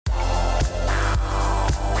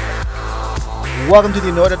Welcome to the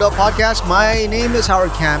Annoyed Adult Podcast. My name is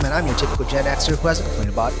Howard Kam, and I'm your typical Gen Xer who has a complaint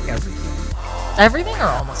about everything. Everything or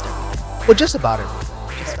almost everything? Well, just about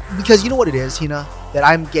everything. Because you know what it is, Hina? That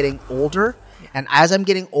I'm getting older, and as I'm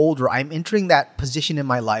getting older, I'm entering that position in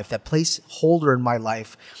my life, that placeholder in my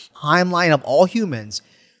life, timeline of all humans,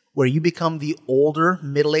 where you become the older,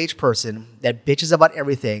 middle-aged person that bitches about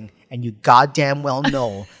everything, and you goddamn well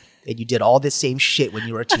know that you did all this same shit when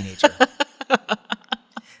you were a teenager.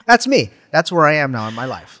 That's me. That's where I am now in my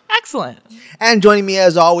life. Excellent. And joining me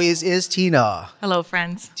as always is Tina. Hello,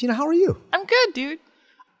 friends. Tina, how are you? I'm good, dude.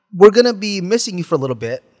 We're going to be missing you for a little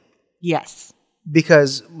bit Yes.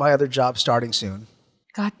 because my other job's starting soon.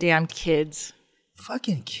 Goddamn kids.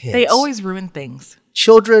 Fucking kids. They always ruin things.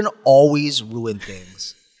 Children always ruin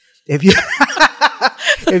things. If you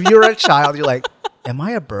if you're a child, you're like, am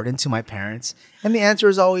I a burden to my parents? And the answer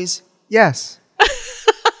is always yes.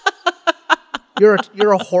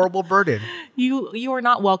 You're a horrible burden. You are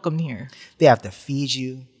not welcome here. They have to feed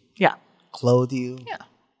you, Yeah. clothe you, Yeah.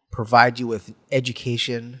 provide you with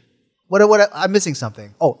education. What I'm missing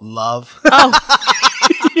something. Oh, love. Oh.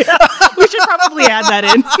 Yeah. We should probably add that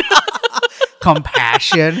in.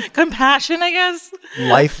 Compassion, Compassion, I guess.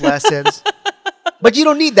 life lessons. But you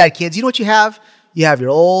don't need that, kids. You know what you have? You have your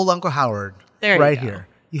old Uncle Howard There you right go. here.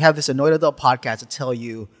 You have this Annoyed Adult Podcast to tell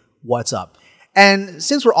you what's up. And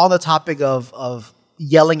since we're on the topic of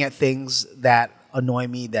yelling at things that annoy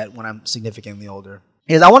me that when I'm significantly older,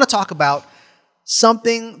 is I want to talk about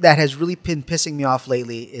something that has really been pissing me off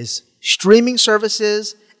lately is streaming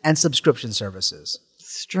services and subscription services.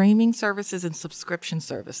 Streaming services and subscription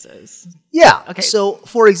services. Yeah. Okay. So,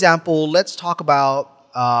 for example, let's talk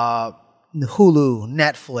about Hulu,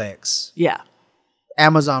 Netflix, Yeah.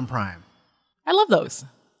 Amazon Prime, I love those.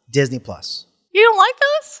 Disney Plus, You don't like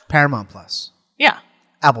those? Paramount Plus, Yeah.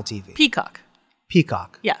 Apple TV, Peacock.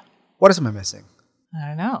 Peacock. Yeah. What else am I missing? I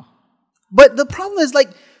don't know. But the problem is, like,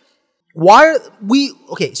 why are we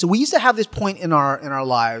okay? So we used to have this point in our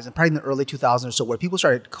lives, and probably in the early 2000s or so, where people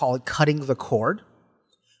started cutting the cord,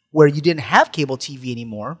 where you didn't have cable TV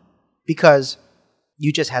anymore because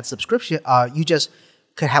you just had subscription. You just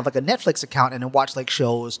could have like a Netflix account and then watch like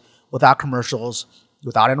shows without commercials,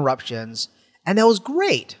 without interruptions, and that was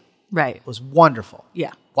great. Right. It was wonderful.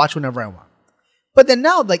 Yeah. Watch whenever I want. But then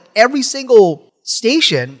now, like, every single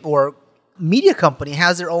station or media company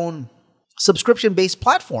has their own subscription-based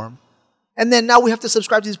platform. And then now we have to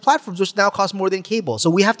subscribe to these platforms, which now cost more than cable. So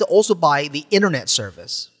we have to also buy the internet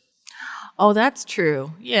service. Oh, that's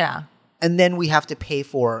true. Yeah. And then we have to pay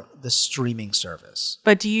for the streaming service.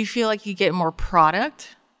 But do you feel like you get more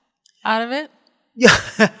product out of it? Yeah.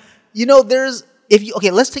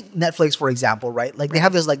 Let's take Netflix, for example, right? Like, they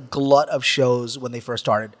have this, like, glut of shows when they first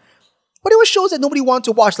started. But it was shows that nobody wanted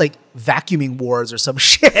to watch, like Vacuuming Wars or some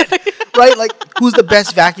shit, right? Like, who's the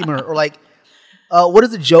best vacuumer? Or like, what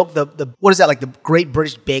is the joke? What is that, like the Great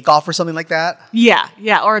British Bake Off or something like that? Yeah,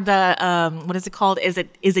 yeah. Or the what is it called? Is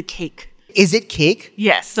it cake? Is it cake?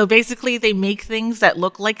 Yes. So basically, they make things that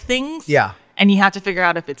look like things. Yeah. And you have to figure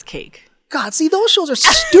out if it's cake. God, see, those shows are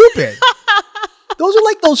stupid. Those are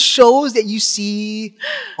like those shows that you see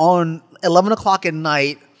on 11 o'clock at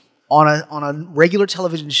night on a regular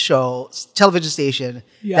television station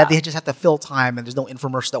that they just have to fill time and there's no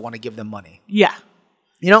infomercials that want to give them money. Yeah.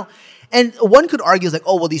 You know? And one could argue, like,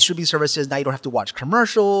 oh, well, these streaming services, now you don't have to watch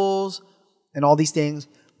commercials and all these things.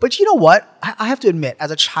 But you know what? I have to admit, as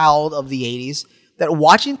a child of the 80s, that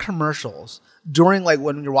watching commercials during, like,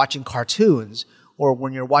 when you're watching cartoons or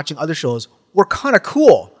when you're watching other shows were kind of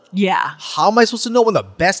cool. Yeah. How am I supposed to know when the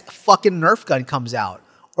best fucking Nerf gun comes out?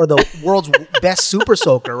 Or the world's best Super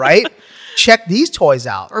Soaker, right? Check these toys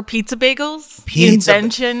out. Or pizza bagels. Pizza The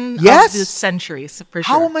invention Yes. of the century, for sure.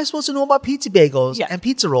 How am I supposed to know about pizza bagels Yeah. and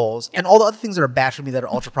pizza rolls and all the other things that are bad for me that are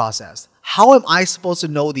ultra processed? How am I supposed to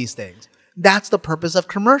know these things? That's the purpose of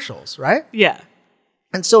commercials, right? Yeah.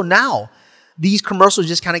 And so now these commercials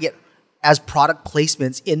just kind of get as product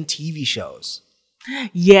placements in TV shows.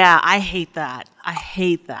 Yeah, I hate that. I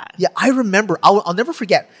hate that. Yeah, I remember. I'll never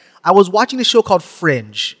forget. I was watching a show called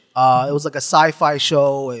Fringe. It was like a sci-fi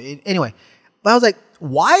show. Anyway, but I was like,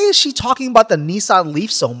 why is she talking about the Nissan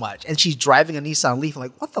Leaf so much? And she's driving a Nissan Leaf. I'm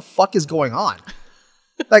like, what the fuck is going on?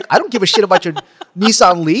 Like, I don't give a shit about your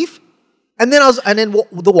Nissan Leaf. And then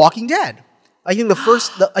The Walking Dead. I think the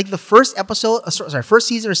first episode, first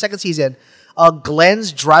season or second season,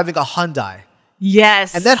 Glenn's driving a Hyundai.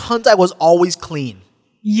 Yes. And that Hyundai was always clean.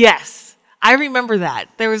 Yes. I remember that.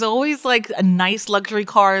 There was always like a nice luxury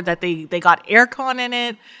car that they got aircon in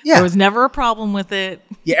it. Yeah. There was never a problem with it.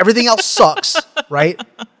 Yeah, everything else sucks, right?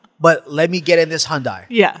 But let me get in this Hyundai.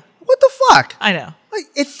 Yeah. What the fuck? I know. Like,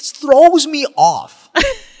 it throws me off,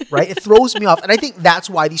 right? It throws me off. And I think that's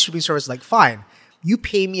why these streaming services are like, fine, you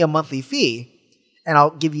pay me a monthly fee and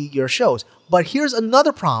I'll give you your shows. But here's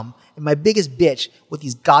another problem, and my biggest bitch with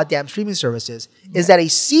these goddamn streaming services is that a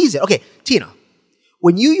season, okay, Tina,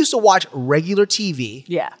 when you used to watch regular TV,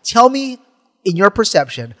 tell me, in your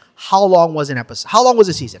perception, how long was an episode? How long was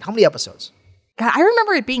a season? How many episodes? God, I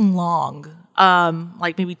remember it being long,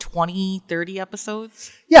 like maybe 20, 30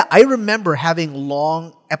 episodes. Yeah, I remember having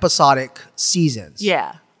long episodic seasons.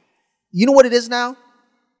 Yeah. You know what it is now?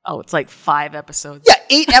 Oh, it's like 5 episodes. Yeah,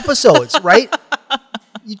 8 episodes, right?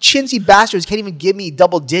 You chintzy bastards can't even give me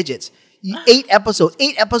double digits. 8 episodes.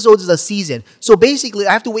 8 episodes is a season. So basically,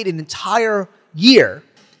 I have to wait an entire year,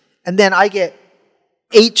 and then I get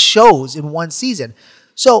 8 shows in one season.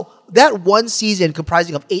 So that one season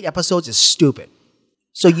comprising of 8 episodes is stupid.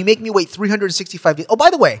 So you make me wait 365 days. Oh, by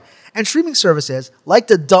the way, and streaming services like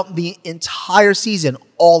to dump the entire season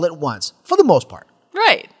all at once, for the most part.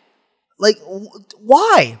 Right. Like,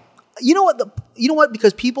 why? You know what?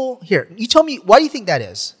 Because people, here, you tell me, why do you think that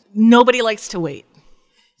is? Nobody likes to wait.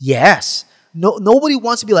 Yes. Nobody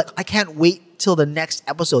wants to be like, I can't wait till the next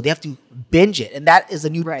episode. They have to binge it. And that is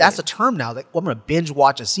that's a term now. Like, well, I'm going to binge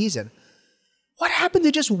watch a season. What happened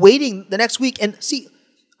to just waiting the next week? And see,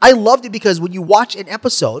 I loved it because when you watch an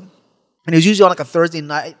episode, and it was usually on like a Thursday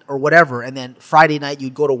night or whatever, and then Friday night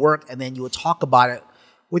you'd go to work and then you would talk about it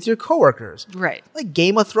with your coworkers. Right. Like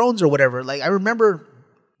Game of Thrones or whatever. Like, I remember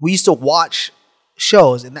we used to watch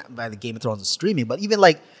shows, and that by the Game of Thrones is streaming, but even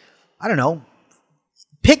like, I don't know,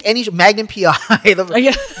 pick any Magnum PI,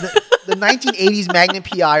 the 1980s Magnum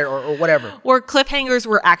PI or whatever. Or cliffhangers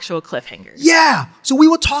were actual cliffhangers. Yeah. So we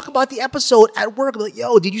would talk about the episode at work. Like,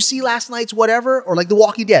 yo, did you see last night's whatever? Or like The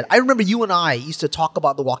Walking Dead. I remember you and I used to talk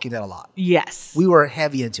about The Walking Dead a lot. Yes. We were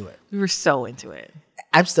heavy into it. We were so into it.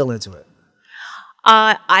 I'm still into it.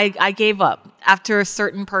 I gave up. After a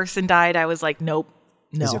certain person died, I was like, nope,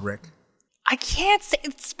 no. Is it Rick? I can't say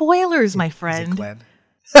it's spoilers, my friend. Is it Glenn?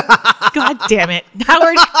 God damn it.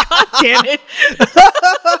 Howard, God damn it.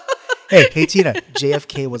 Hey, Tina,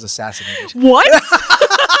 JFK was assassinated. What?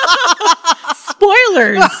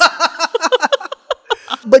 Spoilers.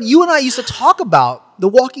 But you and I used to talk about The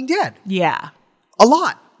Walking Dead. Yeah. A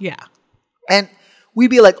lot. Yeah. And we'd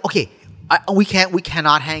be like, okay, we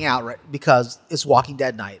cannot hang out, right? Because it's Walking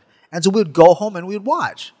Dead night. And so we would go home and we would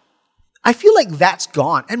watch. I feel like that's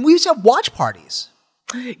gone. And we used to have watch parties.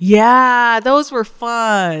 Yeah, those were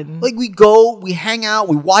fun. Like, we go, we hang out,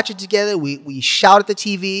 we watch it together, we shout at the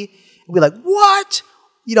TV, and we're like, what?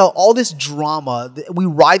 You know, all this drama. We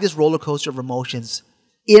ride this roller coaster of emotions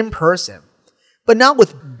in person. But now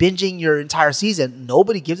with binging your entire season,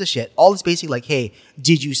 nobody gives a shit. All it's basically like, hey,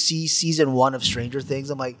 did you see season 1 of Stranger Things?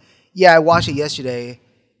 I'm like, yeah, I watched it yesterday.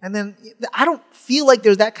 And then I don't feel like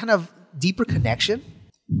there's that kind of deeper connection,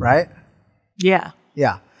 right? Yeah.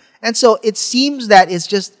 Yeah. And so it seems that it's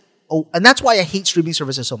just, and that's why I hate streaming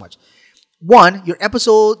services so much. One, your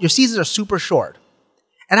seasons are super short.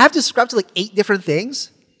 And I have to subscribe to like 8 different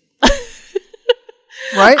things.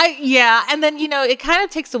 Right? Yeah. And then, it kind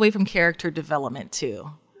of takes away from character development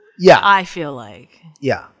too. Yeah. I feel like.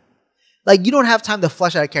 Yeah. Like, you don't have time to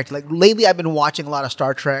flesh out a character. Like, lately I've been watching a lot of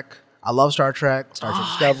Star Trek. I love Star Trek, Star Trek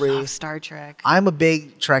Discovery. I love Star Trek. I'm a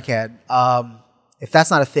big Trek head. If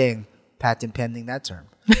that's not a thing, patent pending that term.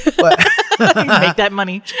 But make that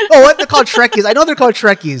money. Oh, what they're called Trekkies. I know they're called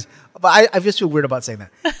Trekkies, but I just feel weird about saying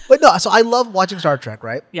that. But no, so I love watching Star Trek,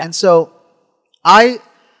 right? Yeah. And so I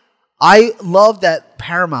love that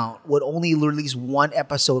Paramount would only release 1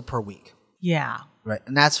 episode per week. Yeah. Right.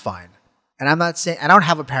 And that's fine. And I'm not saying, I don't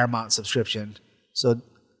have a Paramount subscription. So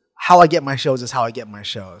how I get my shows is how I get my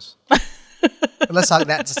shows. But let's talk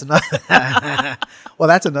that just another. Well,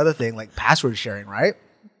 that's another thing, like password sharing, right?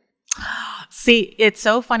 See, it's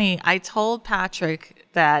so funny. I told Patrick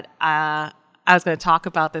that I was going to talk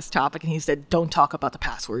about this topic, and he said, "Don't talk about the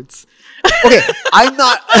passwords." Okay, I'm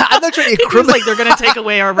not trying to incriminate. Like they're going to take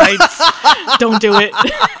away our rights. Don't do it.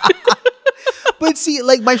 But see,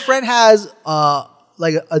 like my friend has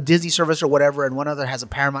like a Disney service or whatever, and one other has a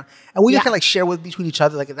Paramount, and we kind of like share between each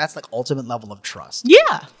other. Like that's like ultimate level of trust.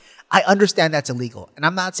 Yeah. I understand that's illegal, and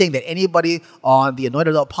I'm not saying that anybody on the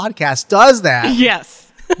Anointed Adult podcast does that. Yes.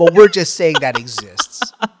 But we're just saying that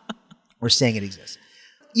exists. We're saying it exists.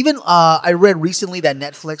 Even I read recently that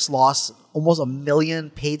Netflix lost almost 1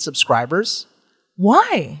 million paid subscribers.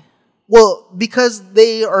 Why? Well, because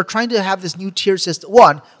they are trying to have this new tier system.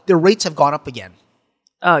 One, their rates have gone up again.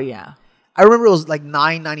 Oh, yeah. I remember it was like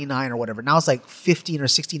 $9.99 or whatever. Now it's like $15 or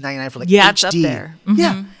 $16.99 for like HD. It's up there. Mm-hmm.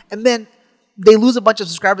 Yeah. And then they lose a bunch of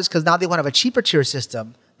subscribers because now they want to have a cheaper tier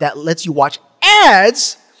system that lets you watch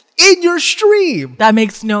ads in your stream. That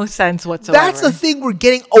makes no sense whatsoever. That's the thing we're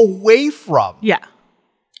getting away from. Yeah.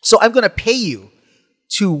 So I'm going to pay you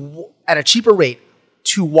at a cheaper rate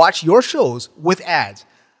to watch your shows with ads.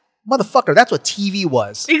 Motherfucker, that's what TV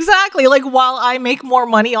was. Exactly. Like, while I make more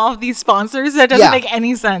money off these sponsors, that doesn't make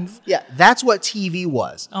any sense. Yeah, that's what TV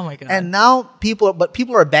was. Oh my God. And now people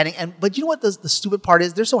are banning. But you know what the stupid part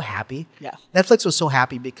is? They're so happy. Yeah. Netflix was so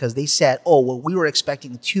happy because they said, oh, well, we were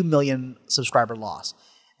expecting 2 million subscriber loss.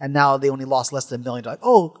 And now they only lost less than 1 million. Like,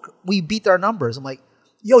 oh, we beat our numbers. I'm like,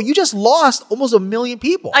 yo, you just lost almost 1 million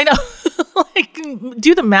people. I know. Like,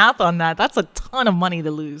 do the math on that. That's a ton of money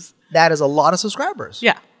to lose. That is a lot of subscribers.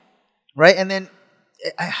 Yeah. Right? And then,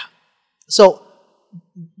 so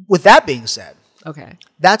with that being said, Okay.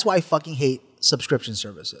 that's why I fucking hate subscription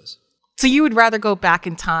services. So you would rather go back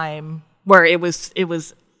in time where it was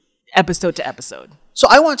episode to episode. So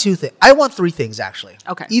I want I want three things, actually.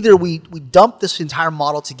 Okay. Either we dump this entire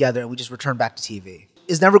model together and we just return back to TV.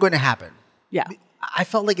 It's never going to happen. Yeah. I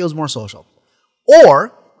felt like it was more social.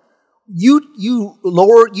 Or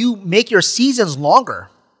you make your seasons longer,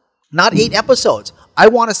 not 8 episodes. I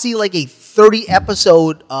want to see like a 30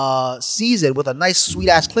 episode season with a nice sweet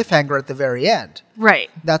ass cliffhanger at the very end. Right.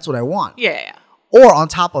 That's what I want. Yeah. Or on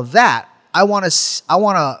top of that, I want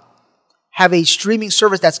to have a streaming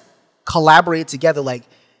service that's collaborated together. Like,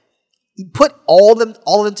 put all of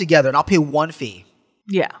them together, and I'll pay one fee.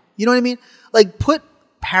 Yeah. You know what I mean? Like, put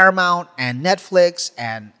Paramount and Netflix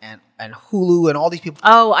and Hulu and all these people.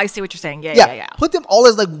 Oh, I see what you're saying. Yeah. Put them all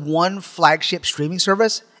as like one flagship streaming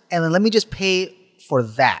service, and then let me just pay for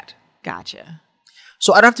that. Gotcha.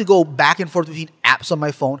 So I don't have to go back and forth between apps on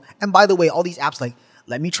my phone. And by the way, all these apps like,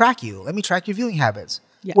 let me track you. Let me track your viewing habits,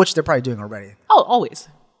 which they're probably doing already. Oh, always.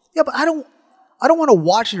 Yeah, but I don't want to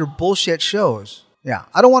watch your bullshit shows. Yeah,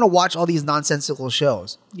 I don't want to watch all these nonsensical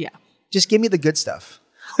shows. Yeah. Just give me the good stuff.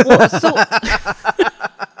 Well,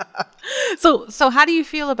 so how do you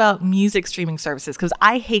feel about music streaming services? Because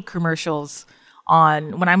I hate commercials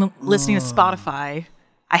when I'm listening to Spotify.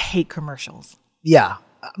 I hate commercials. Yeah.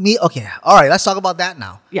 Okay. All right. Let's talk about that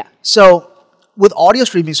now. Yeah. So with audio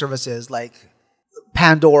streaming services like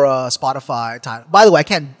Pandora, Spotify, Tidal. By the way,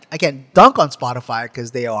 I can't dunk on Spotify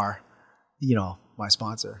because they are, my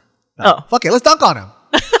sponsor. No. Fuck it. Let's dunk on them.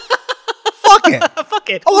 Fuck it. Fuck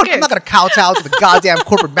it. I'm not going to kowtow to the goddamn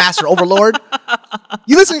corporate master overlord.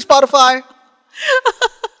 You listening, Spotify?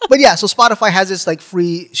 But yeah, so Spotify has this like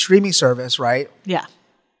free streaming service, right? Yeah.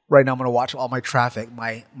 Right now I'm going to watch all my traffic.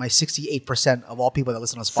 My 68% of all people that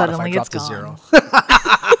listen on Spotify Suddenly dropped to it's zero.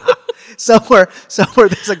 somewhere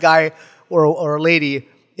there's a guy or a lady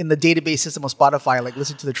in the database system of Spotify like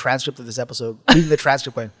listening to the transcript of this episode, reading the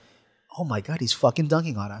transcript going, oh my God, he's fucking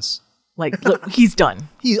dunking on us. Like, look, he's done.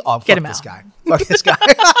 Fuck this guy. Fuck this guy.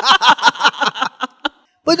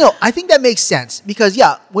 But no, I think that makes sense because,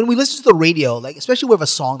 when we listen to the radio, like especially with a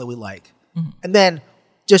song that we like, and then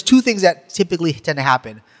just two things that typically tend to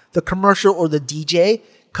happen. The commercial or the DJ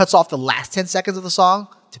cuts off the last 10 seconds of the song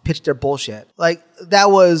to pitch their bullshit. Like,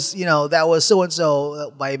 that was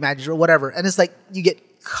so-and-so by Imagine or whatever. And it's like you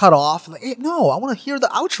get cut off. Like, hey, no, I want to hear the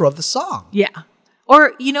outro of the song. Yeah.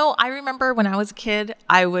 Or, I remember when I was a kid,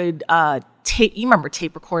 I would you remember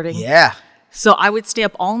tape recording? Yeah. So I would stay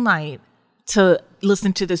up all night to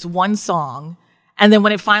listen to this one song. And then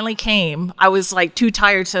when it finally came, I was like too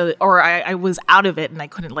tired I was out of it and I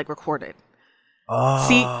couldn't like record it. Oh.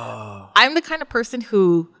 See, I'm the kind of person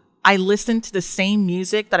who I listen to the same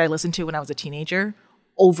music that I listened to when I was a teenager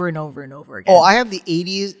over and over and over again. Oh, I have the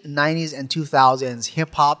 80s, 90s, and 2000s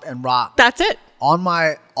hip hop and rock. That's it. On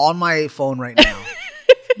my phone right now.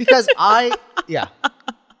 Because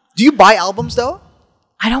do you buy albums though?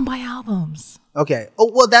 I don't buy albums. Okay.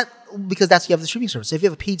 Oh, well, because you have the streaming service. So if you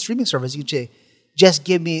have a paid streaming service, you can just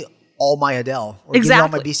give me all my Adele or give me all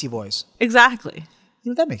my Beastie Boys. Exactly.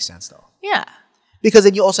 That makes sense though. Yeah. Because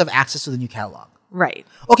then you also have access to the new catalog. Right.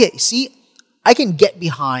 Okay, see, I can get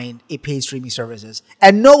behind a paid streaming services.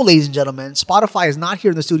 And no, ladies and gentlemen, Spotify is not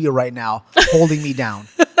here in the studio right now holding me down.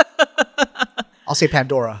 I'll say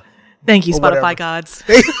Pandora. Thank you, Spotify gods.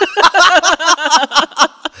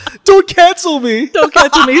 Don't cancel me. Don't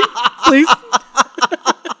cancel me, please.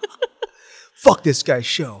 Fuck this guy's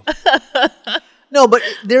show. No, but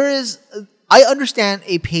I understand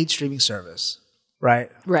a paid streaming service,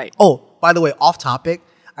 right? Right. Oh, by the way, off topic,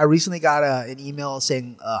 I recently got an email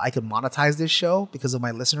saying I could monetize this show because of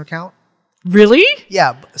my listener count. Really?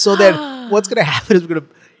 Yeah. So then what's going to happen is we're going to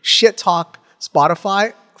shit talk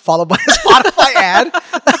Spotify, followed by a Spotify ad.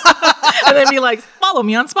 And then be like, follow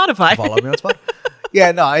me on Spotify. Follow me on Spotify.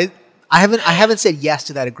 Yeah, no, I haven't said yes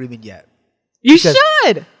to that agreement yet. You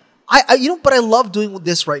should. But I love doing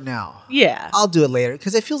this right now. Yeah. I'll do it later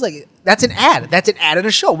because it feels like that's an ad. That's an ad in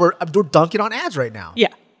a show. We're dunking on ads right now.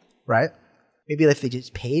 Yeah. Right? Maybe if they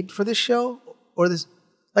just paid for this show or this,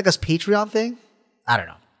 like a Patreon thing. I don't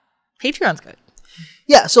know. Patreon's good.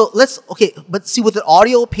 Yeah. So but see, with an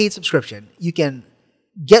audio paid subscription, you can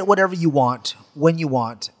get whatever you want when you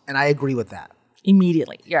want. And I agree with that.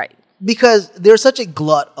 Immediately. You're right. Because there's such a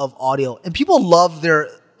glut of audio and people love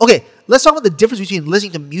okay, let's talk about the difference between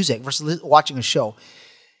listening to music versus watching a show.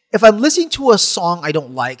 If I'm listening to a song I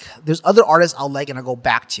don't like, there's other artists I'll like and I go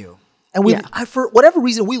back to. And for whatever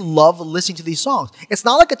reason, we love listening to these songs. It's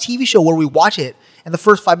not like a TV show where we watch it and the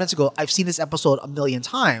first 5 minutes ago, I've seen this episode a million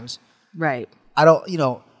times. Right. I don't,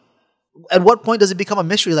 at what point does it become a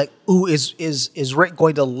mystery? Like, ooh, is Rick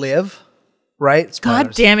going to live? Right? Spoilers.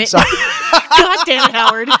 God damn it. Sorry. God damn it,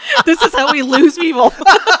 Howard. This is how we lose people.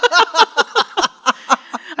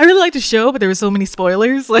 I really liked the show, but there were so many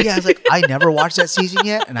spoilers. Yeah, I was like, I never watched that season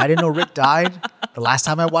yet, and I didn't know Rick died. The last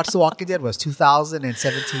time I watched The Walking Dead was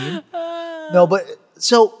 2017. No, but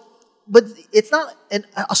it's not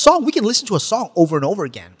a song. We can listen to a song over and over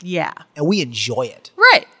again. Yeah. And we enjoy it.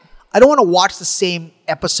 Right. I don't want to watch the same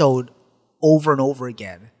episode over and over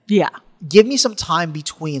again. Yeah. Give me some time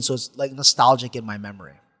between so it's like nostalgic in my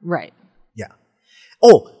memory. Right. Yeah.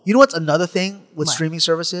 Oh, you know what's another thing with streaming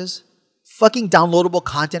services? Fucking downloadable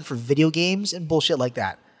content for video games and bullshit like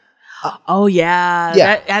that. Oh, yeah.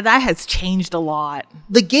 Yeah. That has changed a lot.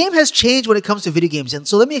 The game has changed when it comes to video games. And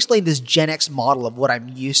so let me explain this Gen X model of what I'm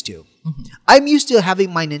used to. Mm-hmm. I'm used to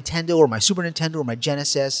having my Nintendo or my Super Nintendo or my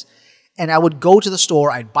Genesis. And I would go to the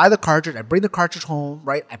store. I'd buy the cartridge. I'd bring the cartridge home,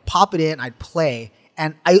 right? I'd pop it in. I'd play.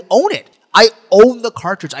 And I own it. I own the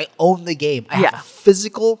cartridge. I own the game. I have a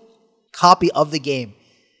physical copy of the game.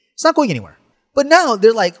 It's not going anywhere. But now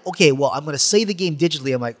they're like, okay, well, I'm going to save the game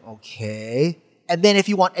digitally. I'm like, okay. And then if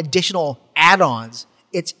you want additional add-ons,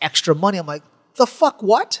 it's extra money. I'm like, the fuck,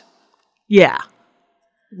 what? Yeah.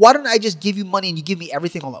 Why don't I just give you money and you give me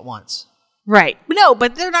everything all at once? Right. No,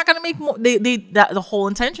 but they're not going to make more. The whole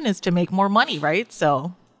intention is to make more money, right?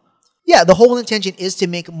 So. Yeah, the whole intention is to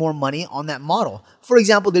make more money on that model. For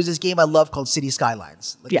example, there's this game I love called City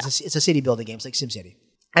Skylines. It's a city building game. It's like SimCity.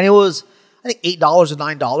 And it was, I think, $8 or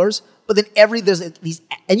 $9. But then there's these,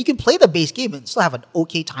 and you can play the base game and still have an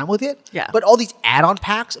okay time with it. Yeah. But all these add-on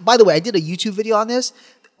packs, by the way, I did a YouTube video on this.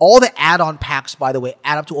 All the add-on packs, by the way,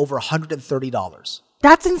 add up to over $130.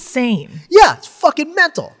 That's insane. Yeah, it's fucking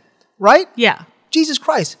mental, right? Yeah. Jesus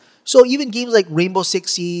Christ. So even games like Rainbow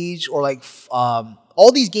Six Siege or like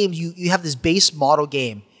all these games, you have this base model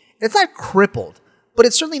game. It's not crippled, but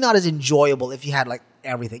it's certainly not as enjoyable if you had like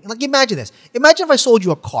everything. Like imagine this. Imagine if I sold you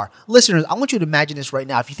a car. Listeners, I want you to imagine this right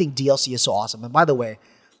now if you think DLC is so awesome. And by the way,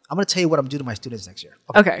 I'm going to tell you what I'm doing to my students next year.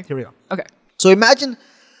 Okay. Here we go. Okay. So imagine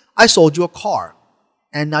I sold you a car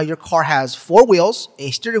and now your car has 4 wheels, a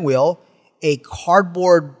steering wheel, a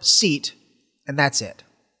cardboard seat, and that's it.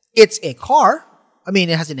 It's a car. I mean,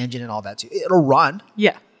 it has an engine and all that too. It'll run.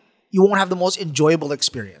 Yeah. You won't have the most enjoyable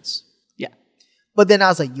experience. Yeah. But then I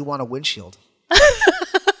was like, you want a windshield.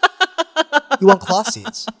 You want cloth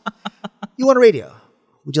seats. You want a radio.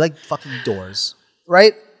 Would you like fucking doors?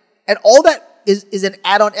 Right? And all that is an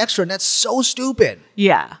add-on extra, and that's so stupid.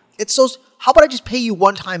 Yeah. It's so... How about I just pay you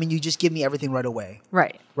one time and you just give me everything right away?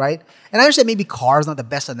 Right. Right? And I understand maybe car is not the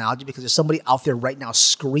best analogy because there's somebody out there right now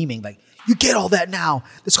screaming like, you get all that now.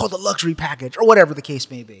 It's called the luxury package or whatever the case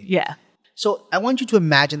may be. Yeah. So I want you to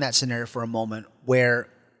imagine that scenario for a moment where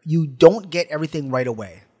you don't get everything right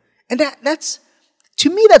away. And that's... To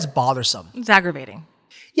me, that's bothersome. It's aggravating.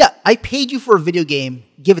 Yeah, I paid you for a video game.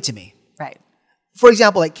 Give it to me. Right. For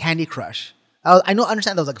example, like Candy Crush. I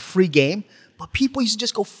understand that was like a free game, but people used to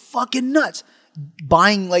just go fucking nuts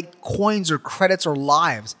buying like coins or credits or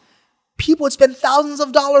lives. People would spend thousands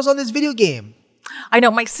of dollars on this video game. I know.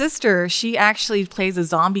 My sister, she actually plays a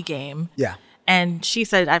zombie game. Yeah. And she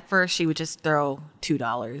said at first she would just throw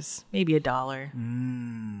 $2, maybe $1.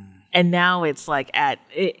 And now it's like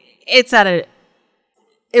it's at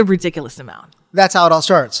a ridiculous amount. That's how it all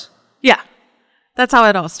starts. Yeah. That's how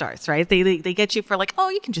it all starts, right? They get you for like, oh,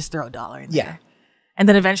 you can just throw $1 in there. Yeah. And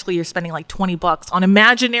then eventually you're spending like $20 on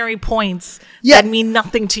imaginary points Yeah. that mean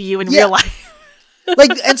nothing to you in real life.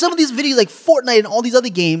 Like, and some of these videos like Fortnite and all these other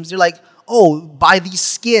games, they're like, oh, buy these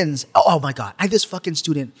skins. Oh my God. I have this fucking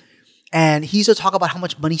student and he used to talk about how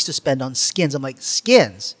much money he used to spend on skins. I'm like,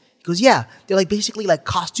 skins? He goes, yeah. They're like basically like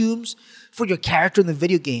costumes for your character in the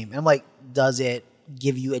video game. And I'm like, does it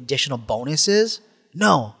give you additional bonuses?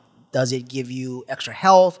 No. Does it give you extra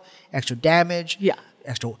health, extra damage? Yeah.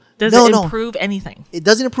 Extra. Does it improve anything? It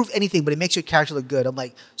doesn't improve anything, but it makes your character look good. I'm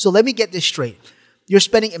like, so let me get this straight. You're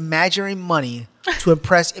spending imaginary money to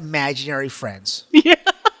impress imaginary friends. Yeah.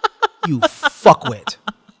 You fuckwit.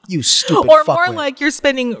 You stupid Or fuckwit. more like you're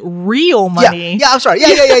spending real money. Yeah, I'm sorry.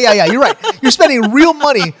 Yeah. You're right. You're spending real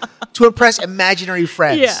money to impress imaginary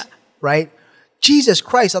friends. Yeah. Right? Jesus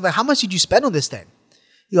Christ. I'm like, how much did you spend on this thing?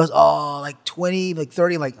 He goes, oh, like 20, like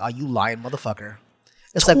 30. I'm like, oh, you lying motherfucker.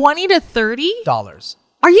 It's like $20 to $30? dollars.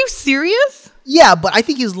 Are you serious? Yeah, but I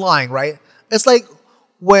think he's lying, right? It's like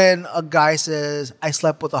when a guy says, I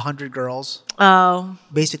slept with 100 girls. Oh.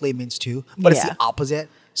 Basically, it means 2, but it's Yeah. the opposite.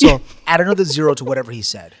 So add another 0 to whatever he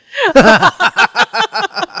said. $20,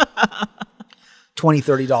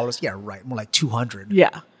 $30. Yeah, right. More like 200.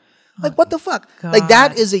 Yeah. Like, what the fuck? Like,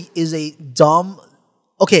 that is a dumb...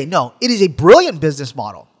 Okay, no. It is a brilliant business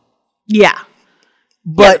model. Yeah.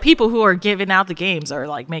 But the people who are giving out the games are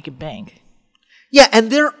like making bank. yeah,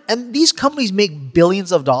 and these companies make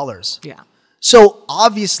billions of dollars. Yeah. So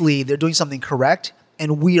obviously they're doing something correct,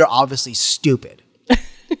 and we are obviously stupid.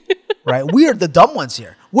 Right? We are the dumb ones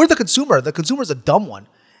here. We're the consumer. The consumer's a dumb one.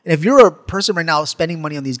 And if you're a person right now spending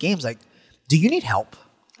money on these games, like, do you need help?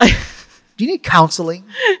 Do you need counseling?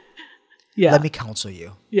 Yeah. Let me counsel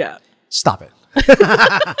you. Yeah. Stop it.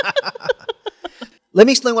 Let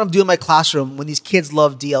me explain what I'm doing in my classroom when these kids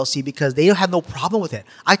love DLC because they have no problem with it.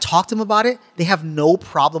 I talk to them about it. They have no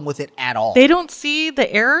problem with it at all. They don't see the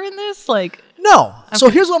error in this? Like, No. So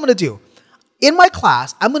here's what I'm going to do. In my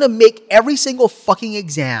class, I'm going to make every single fucking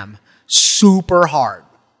exam super hard.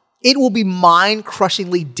 It will be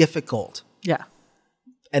mind-crushingly difficult. yeah.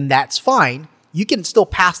 And that's fine. You can still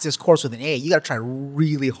pass this course with an A. You got to try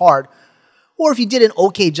really hard. Or if you did an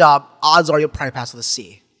okay job, odds are you'll probably pass with a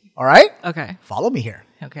C. All right? Okay. Follow me here.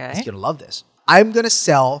 Okay. You're going to love this. I'm going to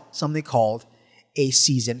sell something called a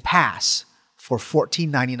season pass for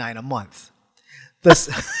 $14.99 a month.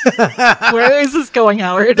 Where is this going,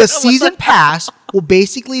 Howard? The season pass will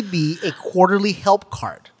basically be a quarterly help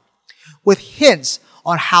card with hints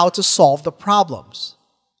on how to solve the problems.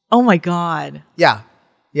 Oh my God. Yeah.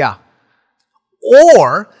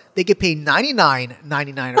 Or they could pay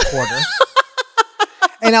 $99.99 a quarter.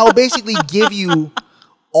 And I will basically give you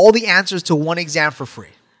all the answers to one exam for free.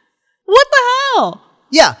 What the hell?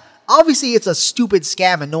 Yeah. Obviously, it's a stupid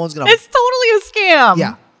scam and no one's going to... It's totally a scam.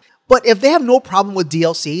 Yeah. But if they have no problem with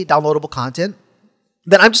DLC, downloadable content,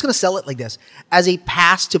 then I'm just going to sell it like this, as a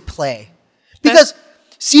pass to play. Because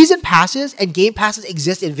season passes and game passes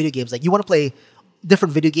exist in video games. Like, you want to play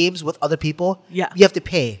different video games with other people, Yeah. you have to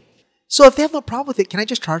pay. So if they have no problem with it, can I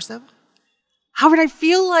just charge them? Howard, I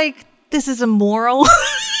feel like this is immoral.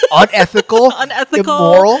 Unethical, Unethical.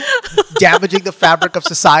 immoral, damaging the fabric of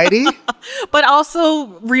society. But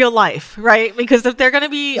also real life, right? Because if they're going to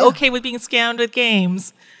be okay with being scammed with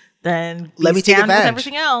games, then Let me take scammed advantage. with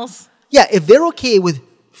everything else. Yeah, if they're okay with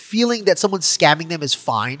feeling that someone's scamming them is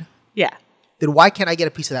fine, Yeah. then why can't I get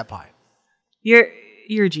a piece of that pie? You're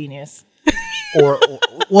a genius. Or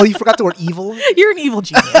well, you forgot the word evil? You're an evil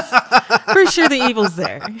genius. For sure the evil's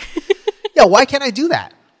there. Yeah, why can't I do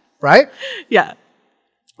that? Right? Yeah.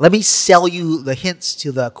 Let me sell you the hints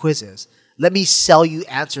to the quizzes. Let me sell you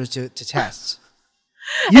answers to tests.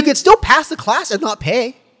 You can still pass the class and not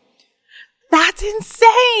pay. That's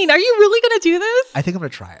insane. Are you really going to do this? I think I'm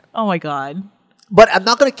going to try it. Oh my God. But I'm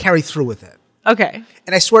not going to carry through with it. Okay.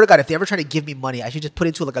 And I swear to God, if they ever try to give me money, I should just put it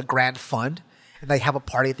into like a grand fund and like have a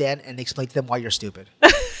party at the end and explain to them why you're stupid.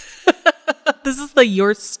 This is the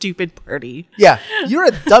your stupid party. Yeah, you're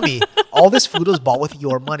a dummy. All this food was bought with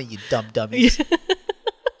your money, you dumb dummies.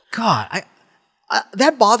 God, I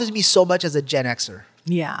that bothers me so much as a Gen Xer.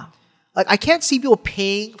 Yeah. Like, I can't see people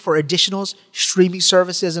paying for additional streaming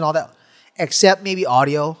services and all that, except maybe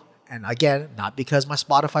audio. And again, not because my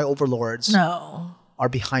Spotify overlords No. are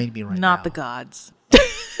behind me right now. Not the gods.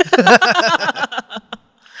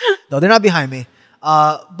 No, they're not behind me.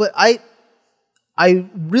 But I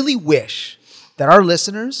really wish that our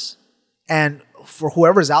listeners and for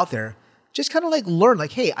whoever's out there just kind of like learn,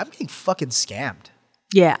 like, hey, I'm getting fucking scammed.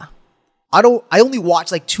 Yeah. I only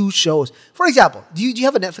watch like 2 shows. For example, do you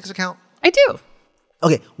have a Netflix account? I do.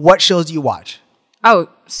 Okay, what shows do you watch? Oh,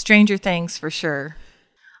 Stranger Things for sure.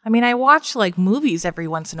 I mean, I watch like movies every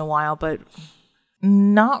once in a while, but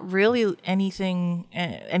not really anything,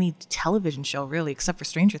 any television show really, except for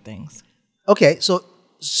Stranger Things. Okay,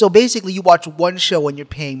 so basically you watch one show when you're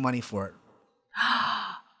paying money for it.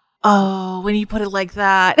 Oh, when you put it like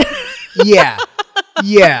that. Yeah.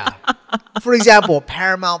 Yeah. For example,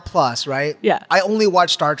 Paramount Plus, right? Yeah. I only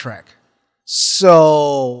watch Star Trek.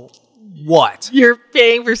 So what? You're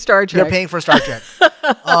paying for Star Trek. You're paying for Star Trek.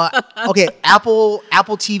 Okay, Apple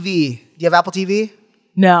TV. Do you have Apple TV?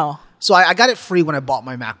 No. So I got it free when I bought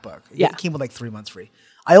my MacBook. It came with like 3 months free.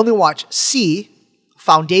 I only watch C,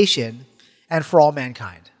 Foundation, and For All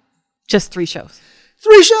Mankind. Just 3 shows.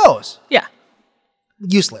 3 shows. Yeah.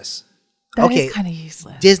 Useless. That is kind of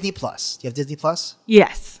useless. Disney Plus. Do you have Disney Plus?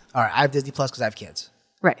 Yes. All right. I have Disney Plus because I have kids.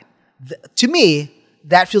 Right. To me,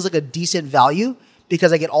 that feels like a decent value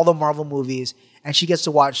because I get all the Marvel movies and she gets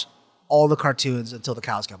to watch all the cartoons until the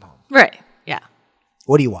cows come home. Right. Yeah.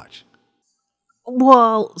 What do you watch?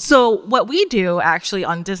 Well, so what we do actually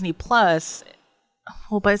on Disney Plus,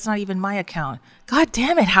 but it's not even my account. God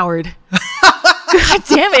damn it, Howard. God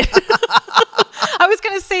damn it. I was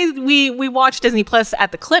going to say we watch Disney Plus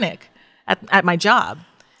at the clinic at my job.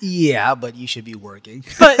 Yeah, but you should be working.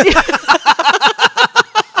 But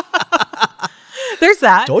there's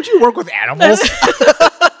that. Don't you work with animals?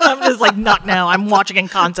 I'm just like, not now. I'm watching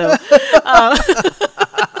Encanto.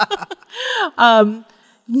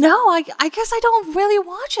 No, I guess I don't really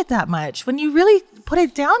watch it that much. When you really put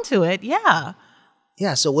it down to it, yeah.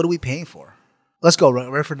 Yeah, so what are we paying for? Let's go.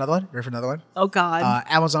 Ready for another one? Oh God.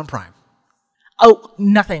 Amazon Prime. Oh,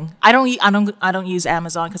 nothing. I don't use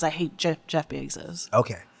Amazon because I hate Jeff Bezos.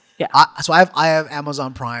 Okay. Yeah. So I have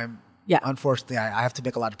Amazon Prime. Yeah. Unfortunately, I have to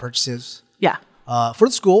make a lot of purchases. Yeah. For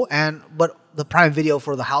the school, but the Prime Video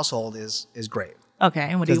for the household is great. Okay.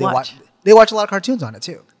 And what do you watch? They watch a lot of cartoons on it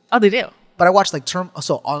too. Oh, they do. But I watched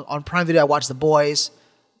on Prime Video. I watched The Boys.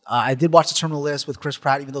 I did watch The Terminal List with Chris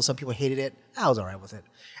Pratt, even though some people hated it. I was all right with it.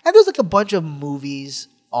 And there's like a bunch of movies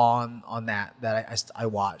on that I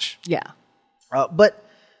watch. Yeah. But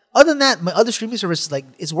other than that, my other streaming services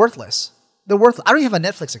it's worthless. They're worthless. I don't even have a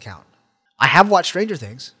Netflix account. I have watched Stranger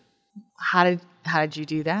Things. How did you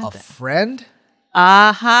do that? A friend.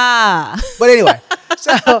 Aha. But anyway,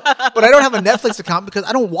 but I don't have a Netflix account because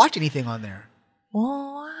I don't watch anything on there.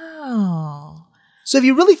 Wow. So if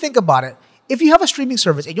you really think about it, if you have a streaming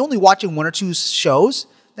service and you're only watching 1 or 2 shows,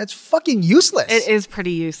 that's fucking useless. It is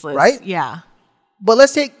pretty useless. Right? Yeah. But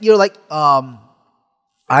let's take iTunes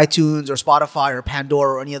or Spotify or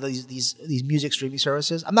Pandora or any of these music streaming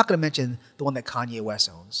services. I'm not going to mention the one that Kanye West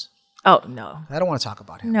owns. Oh, no. I don't want to talk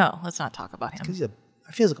about him. No, let's not talk about him. Because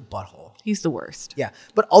I feel like a butthole. He's the worst. Yeah.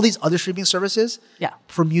 But all these other streaming services Yeah.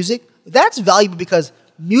 for music, that's valuable because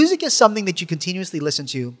music is something that you continuously listen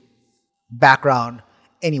to background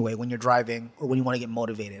anyway when you're driving or when you want to get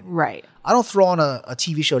motivated. Right. I don't throw on a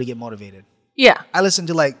TV show to get motivated. Yeah. I listen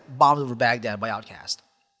to like Bombs Over Baghdad by Outkast.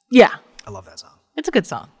 Yeah. I love that song. It's a good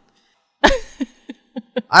song.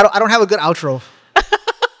 I don't have a good outro.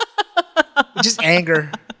 Just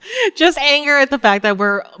anger. Just anger at the fact that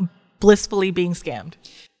we're blissfully being scammed.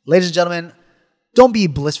 Ladies and gentlemen, don't be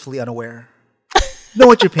blissfully unaware. Know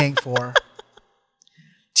what you're paying for.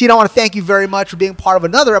 Tina, I want to thank you very much for being part of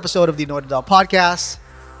another episode of the Annoyed Adult Podcast.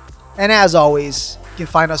 And as always, you can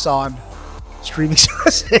find us on streaming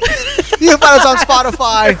services. You can find us on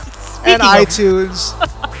Spotify and iTunes.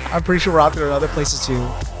 I'm pretty sure we're out there in other places too.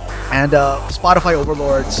 And Spotify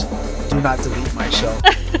overlords, do not delete my show.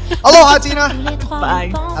 Aloha, Tina.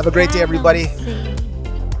 Bye. Have a great day, everybody.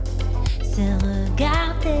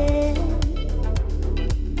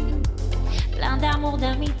 Plein d'amour,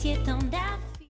 d'amitié, tant d'affection.